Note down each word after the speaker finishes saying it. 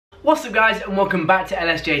What's up guys, and welcome back to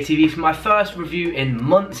LSJ TV for my first review in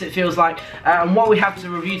months it feels like, and what we have to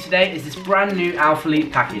review today is this brand new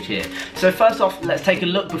Alphalete package here. So first off, let's take a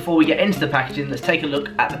look before we get into the packaging. Let's take a look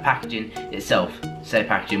at the packaging itself. Say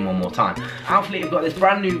packaging one more time. Alphalete have got this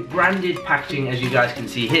brand new branded packaging, as you guys can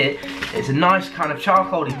see here. It's a nice kind of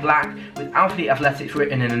charcoaly black with Alphalete Athletics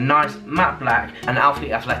written in a nice matte black and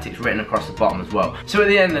Alphalete Athletics written across the bottom as well. So at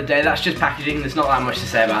the end of the day, that's just packaging. There's not that much to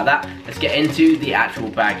say about that. Let's get into the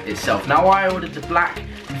actual bag itself. Now, I ordered the black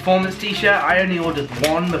performance t-shirt. I only ordered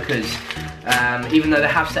one because even though they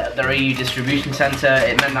have set up their EU distribution centre,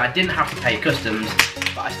 it meant that I didn't have to pay customs,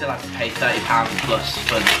 but I still had to pay £30 plus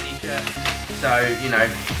for the t-shirt. So, you know,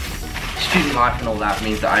 student life and all that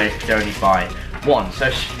means that I could only buy one.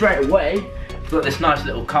 So straight away, I've got this nice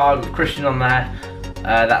little card with Christian on there.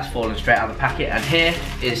 That's fallen straight out of the packet, and here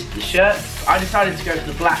is the shirt. I decided to go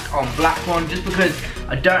for the black on black one just because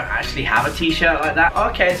I don't actually have a t-shirt like that.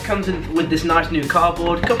 Okay, it comes in with this nice new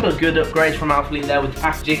cardboard, a couple of good upgrades from Alphalete there with the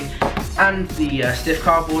packaging and the stiff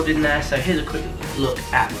cardboard in there. So here's a quick look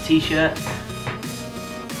at the t-shirt,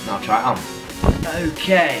 and I'll try it on.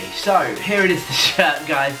 Okay, so here it is, the shirt,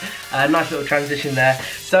 guys. Nice little transition there.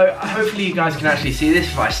 So hopefully you guys can actually see this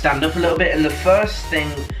if I stand up a little bit. And the first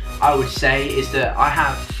thing I would say is that I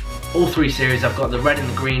have all three series. I've got the red and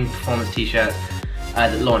the green performance t-shirts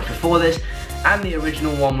that launched before this, and the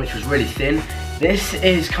original one, which was really thin. This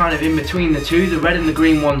is kind of in between the two. The red and the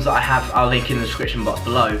green ones that I have, I'll link in the description box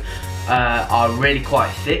below, are really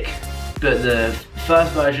quite thick. But the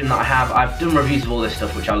first version that I have, I've done reviews of all this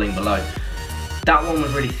stuff, which I'll link below. That one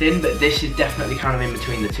was really thin, but this is definitely kind of in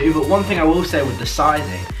between the two. But one thing I will say with the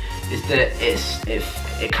sizing is that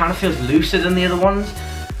it kind of feels looser than the other ones.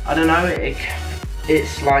 I don't know,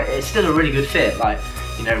 it's still a really good fit, like,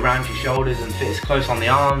 you know, round your shoulders and fits close on the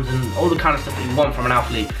arms and all the kind of stuff that you want from an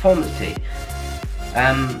Alphalete performance tee.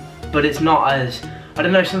 But it's not as, I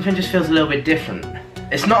don't know, something just feels a little bit different.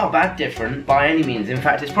 It's not a bad different by any means. In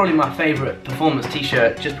fact, it's probably my favourite performance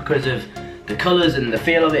t-shirt just because of the colours and the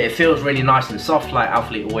feel of it. It feels really nice and soft like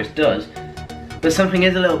Alphalete always does. But something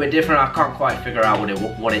is a little bit different. I can't quite figure out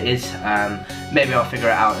what it is. Maybe I'll figure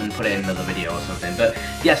it out and put it in another video or something. But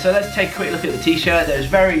yeah, so let's take a quick look at the t-shirt. There's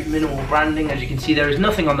very minimal branding. As you can see, there is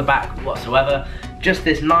nothing on the back whatsoever. Just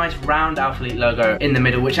this nice round Alphalete logo in the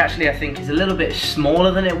middle, which actually I think is a little bit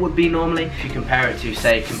smaller than it would be normally if you compare it to,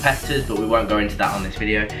 say, competitors, but we won't go into that on this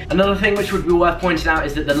video. Another thing which would be worth pointing out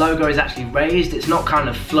is that the logo is actually raised. It's not kind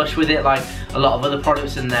of flush with it like a lot of other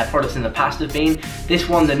products and their products in the past have been. This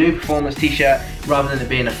one, the new performance t-shirt, rather than it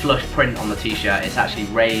being a flush print on the t-shirt, it's actually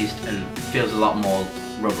raised and feels a lot more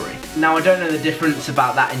rubbery. Now, I don't know the difference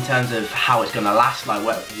about that in terms of how it's going to last, like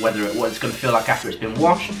what it's going to feel like after it's been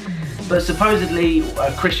washed. But supposedly,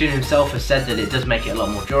 Christian himself has said that it does make it a lot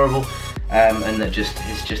more durable, and that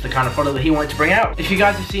it's just the kind of product that he wanted to bring out. If you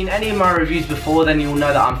guys have seen any of my reviews before, then you'll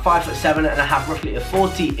know that I'm 5'7" and I have roughly a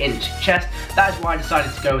 40-inch chest. That is why I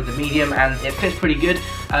decided to go with the medium, and it fits pretty good.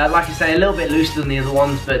 Like I say, a little bit looser than the other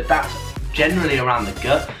ones, but that's generally around the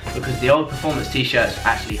gut, because the old performance t-shirts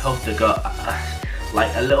actually hugged the gut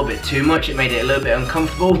like a little bit too much. It made it a little bit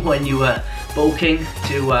uncomfortable when you were bulking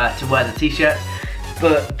to wear the t-shirt.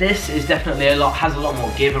 But this is definitely has a lot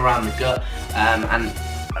more give around the gut, and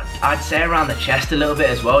I'd say around the chest a little bit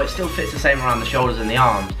as well. It still fits the same around the shoulders and the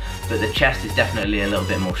arms, but the chest is definitely a little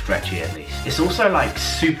bit more stretchy at least. It's also like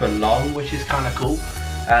super long, which is kind of cool.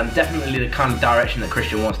 Definitely the kind of direction that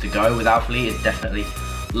Christian wants to go with Alphalete is definitely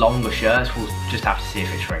longer shirts. We'll just have to see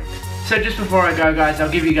if it shrinks. So just before I go, guys,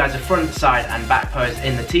 I'll give you guys a front, side and back pose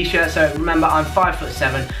in the t-shirt. So remember, I'm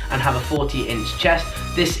 5'7" and have a 40-inch chest.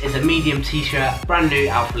 This is a medium t-shirt, brand new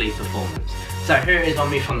Alphalete performance. So here it is on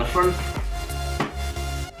me from the front,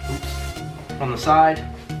 from the side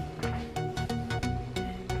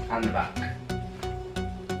and the back.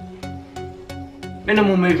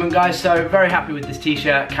 Minimal movement, guys, so very happy with this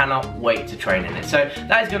t-shirt. Cannot wait to train in it. So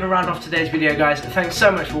that is going to round off today's video, guys. Thanks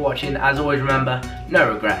so much for watching. As always, remember,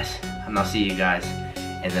 no regrets, and I'll see you guys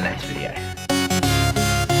in the next video.